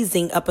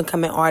amazing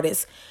up-and-coming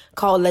artist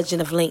called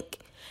Legend of Link.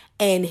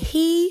 And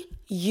he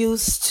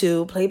used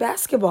to play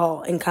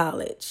basketball in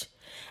college.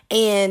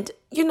 And,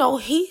 you know,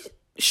 he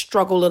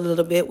struggled a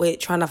little bit with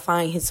trying to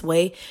find his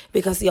way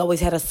because he always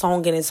had a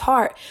song in his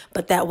heart.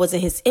 But that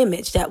wasn't his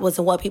image. That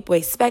wasn't what people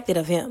expected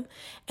of him.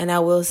 And I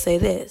will say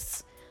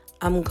this.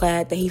 I'm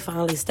glad that he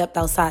finally stepped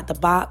outside the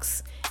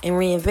box and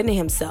reinvented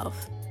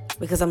himself,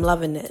 because I'm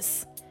loving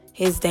this.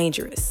 It's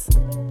dangerous.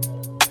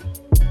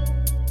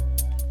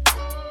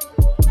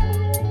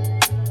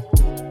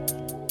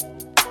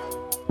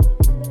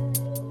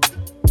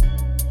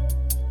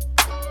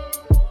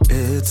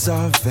 It's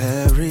all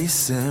very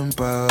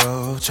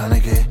simple. Trying to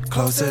get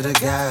closer to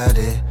God.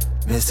 It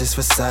miss this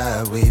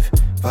facade. We've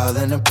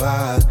fallen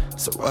apart.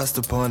 So what's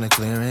the point of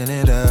clearing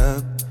it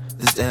up?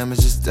 This damage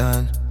is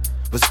done.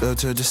 Was built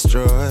to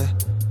destroy,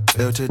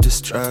 built to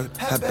destruct.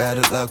 Had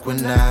better luck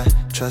when I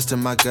trusted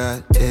my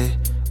gut. It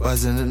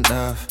wasn't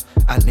enough.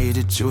 I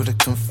needed you to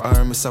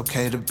confirm it's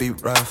okay to be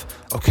rough,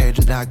 okay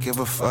to not give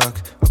a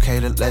fuck, okay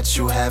to let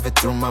you have it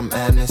through my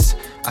madness.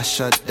 I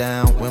shut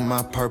down when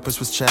my purpose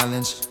was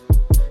challenged.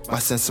 My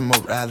sense of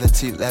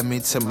morality led me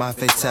to my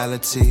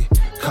fatality.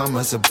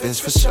 Karma's a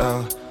bitch for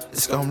sure.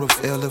 It's gonna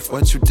reveal if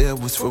what you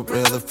did was for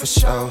real or for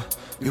sure.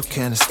 You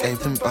can't escape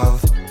them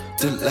both.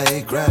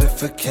 Delayed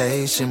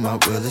gratification, my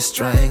will is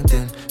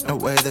strengthened. No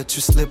way that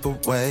you slip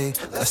away,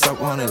 unless I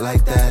want it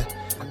like that.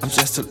 I'm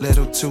just a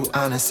little too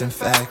honest, in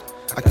fact.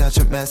 I got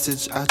your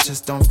message, I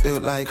just don't feel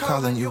like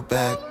calling you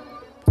back.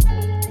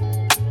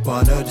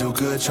 Wanna do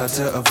good, try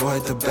to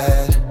avoid the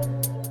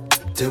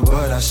bad. Did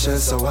what I should,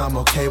 so I'm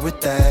okay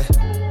with that.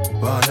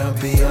 Wanna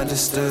be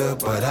understood,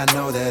 but I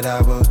know that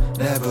I will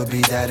never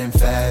be that, in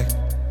fact.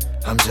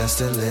 I'm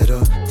just a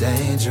little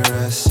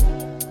dangerous.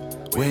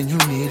 When you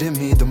needed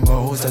me the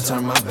most, I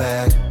turned my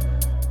back.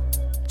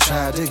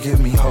 Tried to give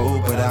me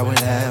hope, but I went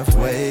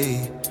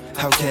halfway.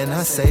 How can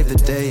I save the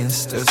day and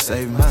still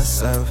save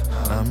myself?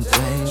 I'm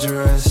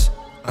dangerous,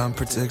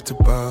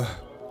 unpredictable.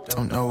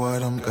 Don't know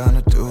what I'm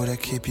gonna do to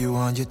keep you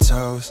on your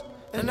toes.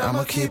 And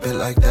I'ma keep it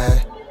like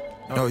that.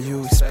 Know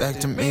you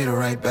expecting me to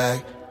write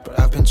back, but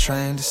I've been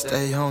trained to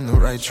stay on the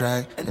right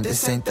track, and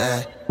this ain't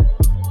that.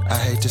 I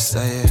hate to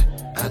say it,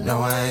 I know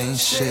I ain't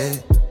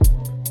shit,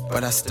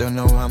 but I still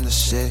know I'm the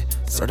shit.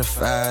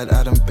 Certified,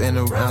 I done been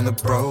around the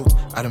broke,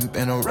 I done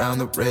been around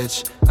the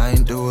rich. I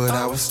ain't do what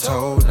I was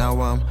told, now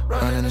I'm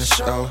running the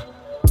show,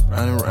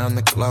 running around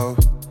the globe.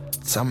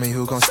 Tell me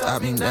who gon'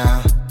 stop me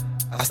now.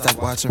 I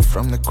stopped watching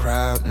from the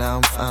crowd, now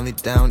I'm finally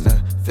down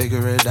to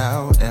figure it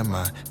out. Am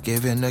I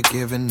giving or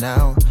giving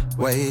out?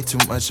 Way too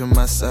much of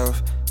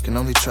myself, can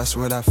only trust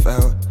what I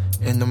felt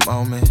in the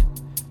moment.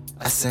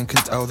 I send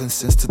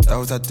condolences to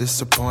those I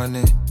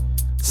disappointed.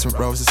 Some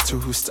roses too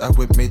who stuck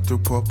with me through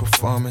poor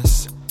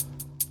performance.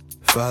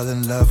 Fall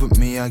in love with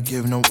me, I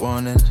give no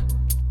warning.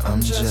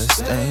 I'm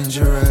just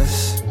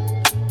dangerous.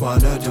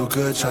 Wanna do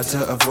good, try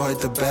to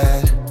avoid the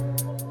bad.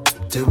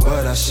 Did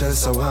what I should,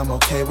 so I'm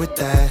okay with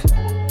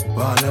that.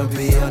 Wanna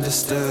be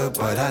understood,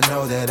 but I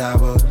know that I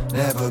will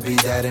never be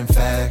that. In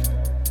fact,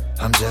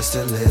 I'm just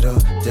a little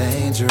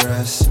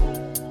dangerous.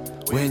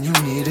 When you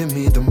needed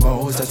me the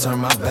most, I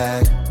turned my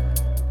back.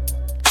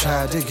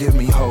 Tried to give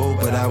me hope,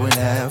 but I went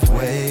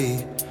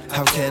halfway.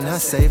 How can I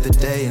save the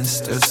day and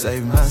still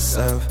save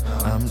myself?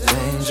 I'm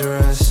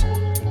dangerous.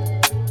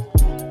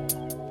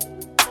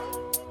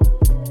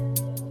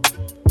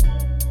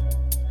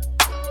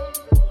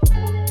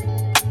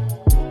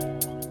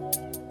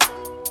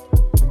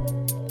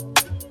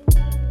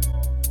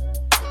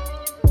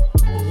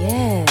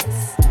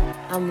 Yes,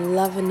 I'm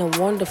loving the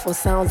wonderful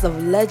sounds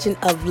of Legend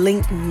of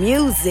Link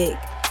Music.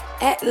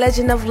 At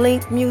Legend of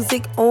Link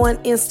Music on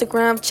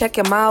Instagram. Check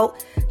him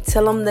out.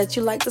 Tell him that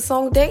you like the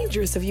song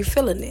Dangerous if you're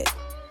feeling it.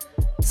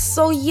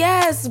 So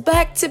yes,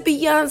 back to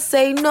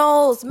Beyonce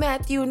Knowles,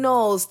 Matthew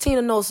Knowles,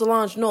 Tina Knowles,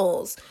 Solange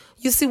Knowles.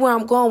 You see where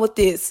I'm going with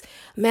this.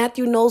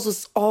 Matthew Knowles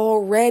was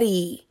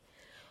already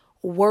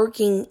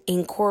working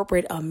in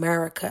corporate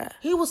America.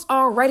 He was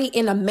already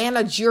in a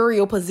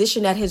managerial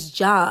position at his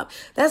job.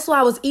 That's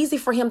why it was easy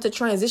for him to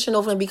transition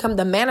over and become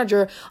the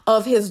manager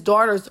of his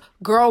daughter's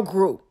girl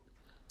group.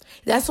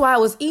 That's why it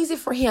was easy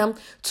for him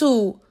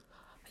to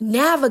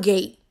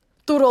navigate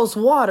through those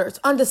waters,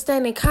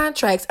 understanding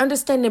contracts,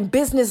 understanding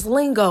business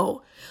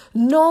lingo,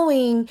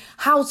 knowing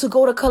how to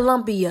go to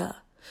Columbia,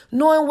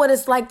 knowing what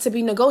it's like to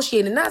be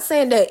negotiating. Not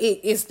saying that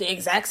it's the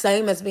exact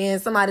same as being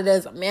somebody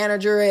that's a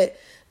manager at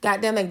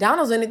goddamn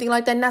McDonald's or anything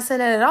like that. Not saying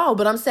that at all.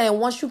 But I'm saying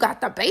once you got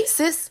the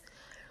basis,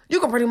 you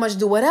can pretty much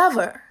do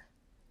whatever.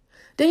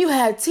 Then you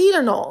had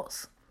Tina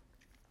Knowles.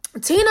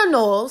 Tina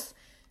Knowles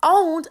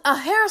owned a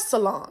hair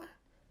salon,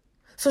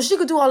 so she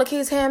could do all the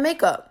kids' hair and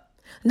makeup.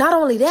 Not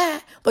only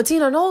that, but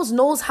Tina Knowles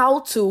knows how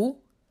to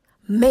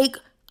make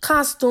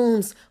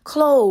costumes,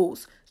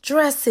 clothes,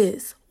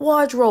 dresses,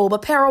 wardrobe,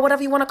 apparel,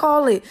 whatever you want to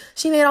call it.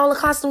 She made all the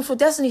costumes for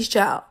Destiny's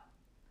Child.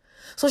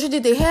 So she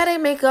did their hair, their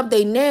makeup,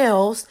 their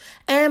nails,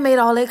 and made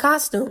all their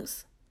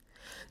costumes.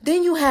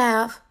 Then you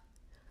have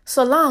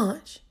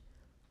Solange.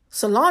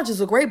 Solange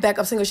is a great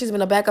backup singer. She's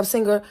been a backup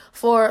singer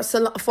for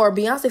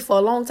Beyonce for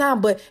a long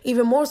time, but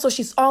even more so,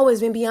 she's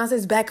always been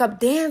Beyonce's backup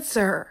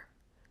dancer.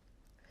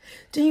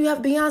 Then you have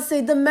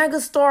Beyonce, the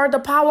megastar, the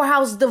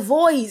powerhouse, the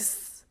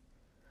voice.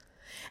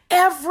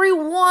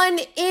 Everyone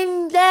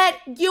in that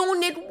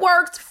unit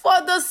worked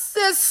for the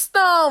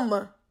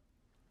system.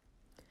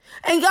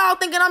 And y'all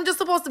thinking I'm just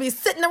supposed to be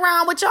sitting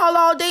around with y'all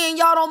all day and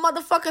y'all don't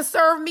motherfucking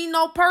serve me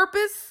no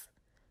purpose?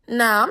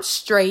 Nah, I'm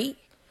straight.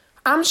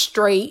 I'm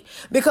straight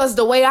because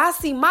the way I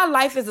see my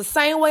life is the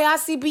same way I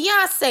see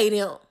Beyonce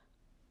them.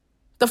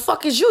 The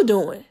fuck is you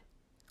doing?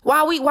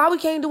 Why we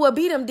can't do what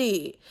B them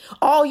did?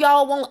 All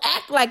y'all won't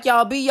act like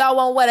y'all be. Y'all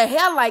won't wear the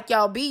hair like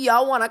y'all be.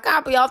 Y'all want to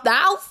copy off the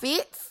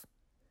outfits.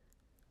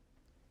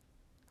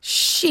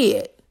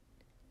 Shit.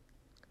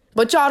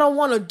 But y'all don't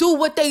want to do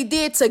what they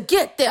did to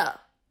get there.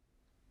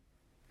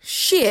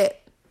 Shit.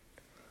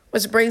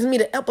 Which brings me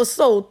to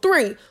episode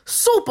 3,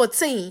 Super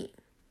Team.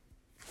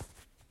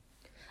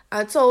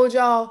 I told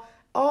y'all,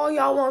 all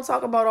y'all want to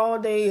talk about all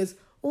day is,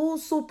 ooh,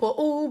 Super,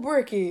 ooh,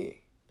 Bricky.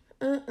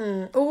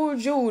 Ooh,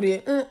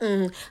 Judy.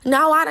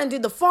 Now I done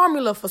did the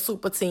formula for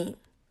Super Team.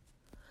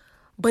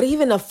 But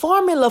even the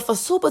formula for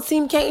Super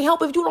Team can't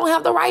help if you don't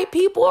have the right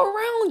people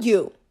around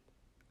you.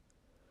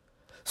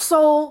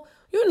 So,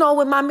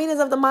 with my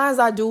meetings of the minds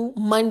I do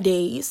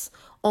Mondays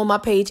on my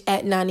page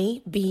at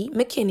Nani B.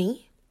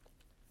 McKinney,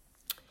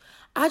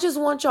 I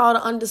just want y'all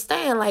to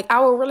understand, I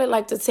would really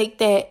like to take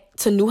that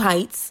to new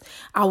heights.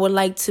 I would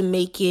like to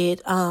make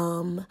it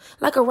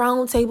like a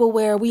round table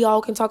where we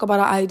all can talk about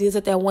our ideas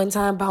at that one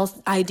time, bounce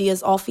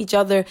ideas off each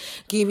other,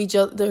 give each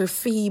other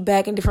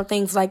feedback and different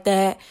things like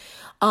that.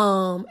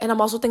 And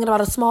I'm also thinking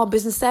about a small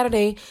business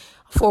Saturday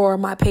for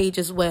my page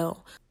as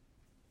well.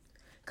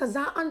 Because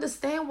I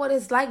understand what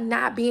it's like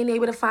not being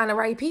able to find the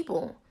right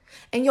people.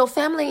 And your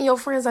family and your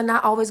friends are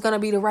not always going to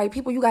be the right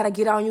people. You got to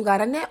get out and you got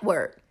to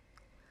network.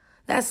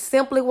 That's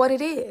simply what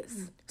it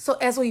is. So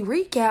as we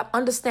recap,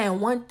 understand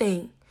one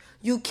thing.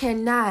 You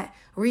cannot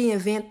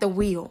reinvent the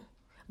wheel,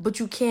 but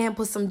you can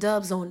put some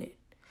dubs on it.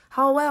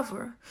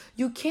 However,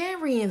 you can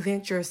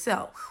reinvent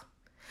yourself.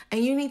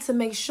 And you need to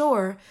make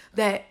sure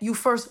that you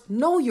first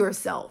know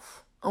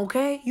yourself,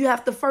 okay? You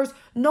have to first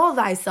know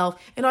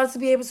thyself in order to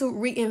be able to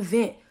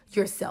reinvent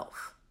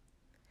yourself.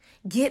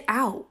 Get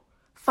out.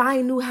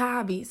 Find new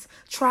hobbies.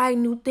 Try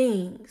new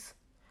things.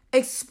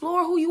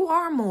 Explore who you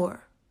are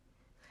more.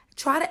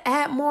 Try to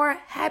add more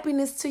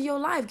happiness to your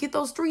life. Get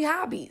those 3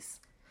 hobbies.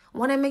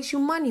 One that makes you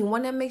money,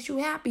 one that makes you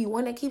happy,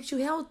 one that keeps you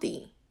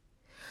healthy.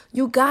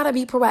 You gotta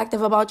be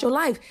proactive about your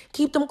life.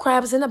 Keep them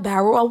crabs in the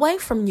barrel away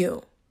from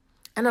you.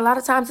 And a lot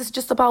of times it's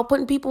just about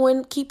putting people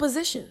in key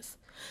positions.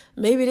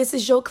 Maybe this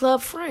is your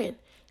club friend.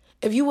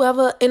 If you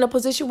ever in a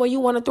position where you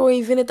want to throw an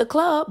event at the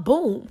club,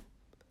 boom.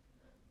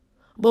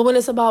 But when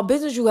it's about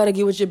business, you got to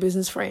get with your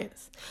business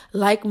friends.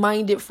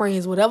 Like-minded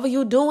friends. Whatever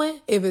you're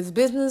doing, if it's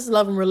business,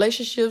 loving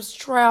relationships,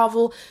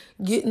 travel,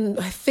 getting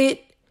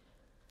fit,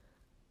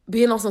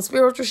 being on some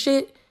spiritual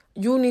shit,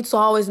 you need to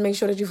always make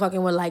sure that you're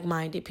fucking with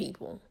like-minded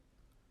people.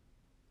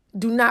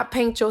 Do not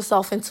paint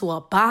yourself into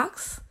a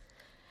box.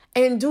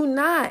 And do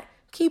not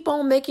keep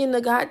on making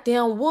the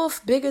goddamn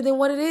wolf bigger than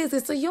what it is.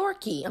 It's a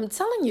Yorkie. I'm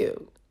telling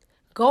you.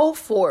 Go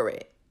for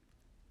it.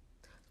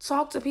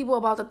 Talk to people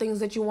about the things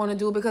that you want to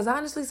do, because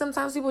honestly,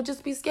 sometimes people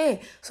just be scared.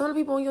 Some of the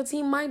people on your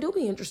team might do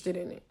be interested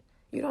in it.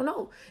 You don't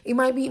know. It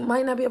might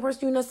not be a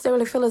person you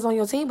necessarily feel is on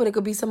your team, but it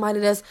could be somebody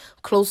that's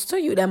close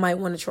to you that might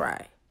want to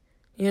try.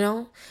 You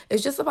know,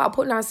 it's just about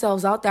putting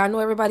ourselves out there. I know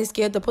everybody's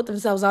scared to put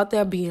themselves out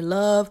there, be in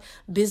love,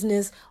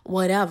 business,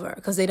 whatever,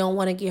 because they don't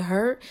want to get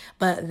hurt.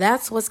 But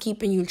that's what's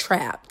keeping you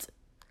trapped.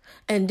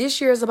 And this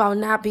year is about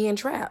not being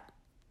trapped.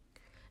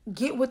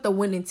 Get with the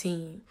winning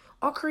team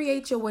or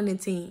create your winning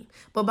team.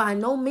 But by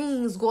no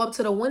means go up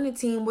to the winning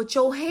team with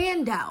your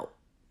hand out.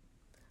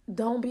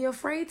 Don't be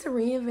afraid to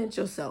reinvent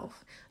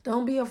yourself.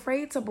 Don't be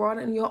afraid to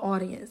broaden your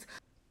audience.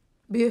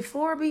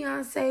 Before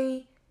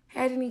Beyonce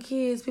had any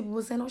kids, people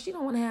were saying, oh, she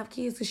don't want to have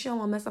kids because she don't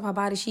want to mess up her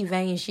body. She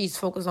vain. She's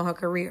focused on her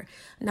career,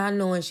 not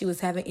knowing she was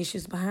having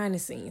issues behind the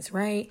scenes,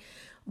 right?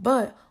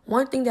 But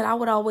one thing that I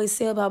would always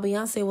say about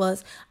Beyonce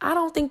was, I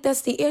don't think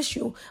that's the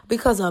issue,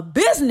 because a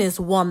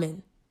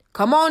businesswoman,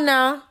 come on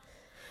now,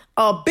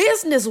 a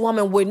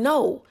businesswoman would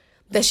know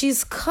that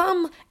she's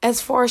come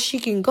as far as she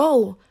can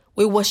go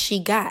with what she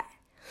got.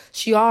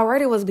 She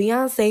already was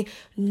Beyonce.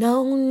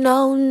 No,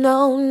 no,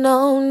 no,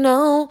 no,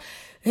 no.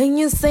 And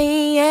you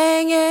say, yeah,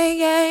 yeah,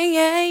 yeah,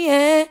 yeah,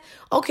 yeah.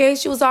 Okay,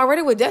 she was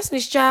already with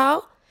Destiny's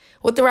Child,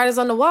 with the Writers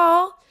on the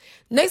Wall.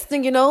 Next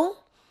thing you know,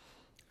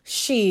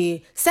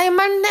 she say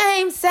my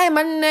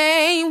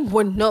name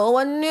when no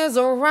one is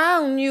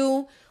around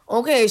you.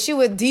 Okay, she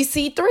with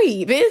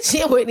DC3, bitch.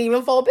 She wasn't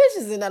even 4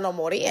 bitches in that no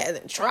more. They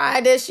hasn't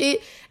tried that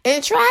shit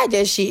and tried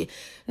that shit.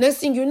 Next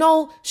thing you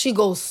know, she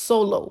goes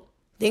solo.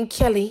 Then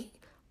Kelly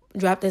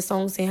dropped that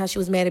song saying how she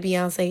was mad at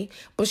Beyonce,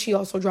 but she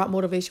also dropped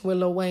Motivation with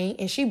Lil Wayne,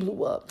 and she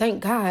blew up.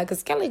 Thank God,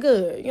 because Kelly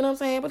good. You know what I'm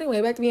saying? But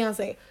anyway, back to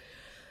Beyonce.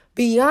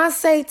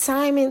 Beyonce,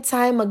 time and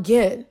time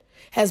again,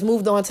 has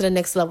moved on to the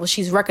next level.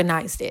 She's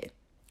recognized it.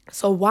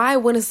 So why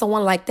wouldn't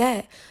someone like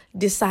that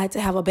decide to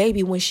have a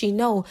baby when she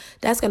know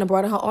that's going to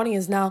broaden her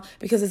audience now,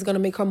 because it's going to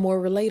make her more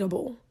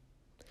relatable?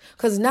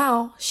 Because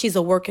now she's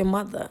a working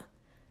mother.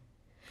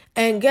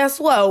 And guess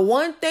what?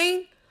 One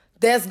thing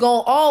that's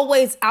going to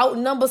always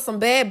outnumber some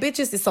bad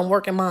bitches is some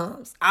working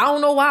moms. I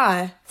don't know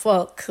why.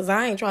 Fuck, because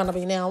I ain't trying to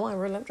be now one.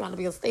 Really, I'm trying to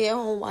be a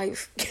stay-at-home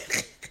wife.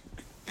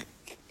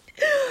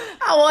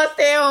 I want to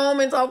stay at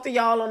home and talk to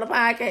y'all on the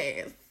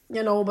podcast,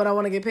 you know, but I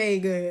want to get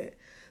paid good.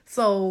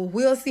 So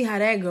we'll see how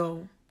that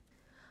go.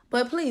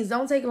 But please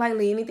don't take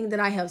lightly anything that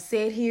I have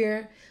said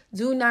here.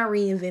 Do not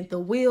reinvent the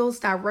wheel.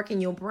 Stop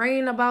wrecking your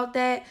brain about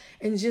that.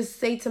 And just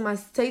say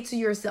to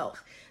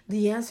yourself,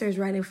 the answer is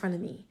right in front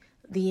of me.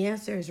 The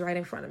answer is right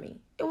in front of me.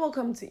 It will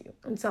come to you.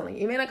 I'm telling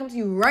you. It may not come to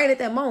you right at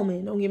that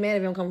moment. Don't get mad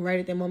if it don't come right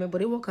at that moment,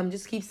 but it will come.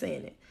 Just keep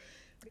saying it.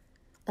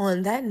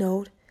 On that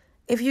note,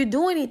 if you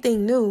do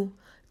anything new,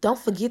 don't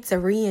forget to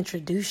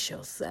reintroduce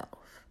yourself.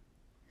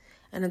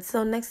 And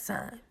until next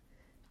time,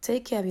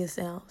 take care of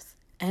yourselves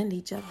and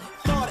each other.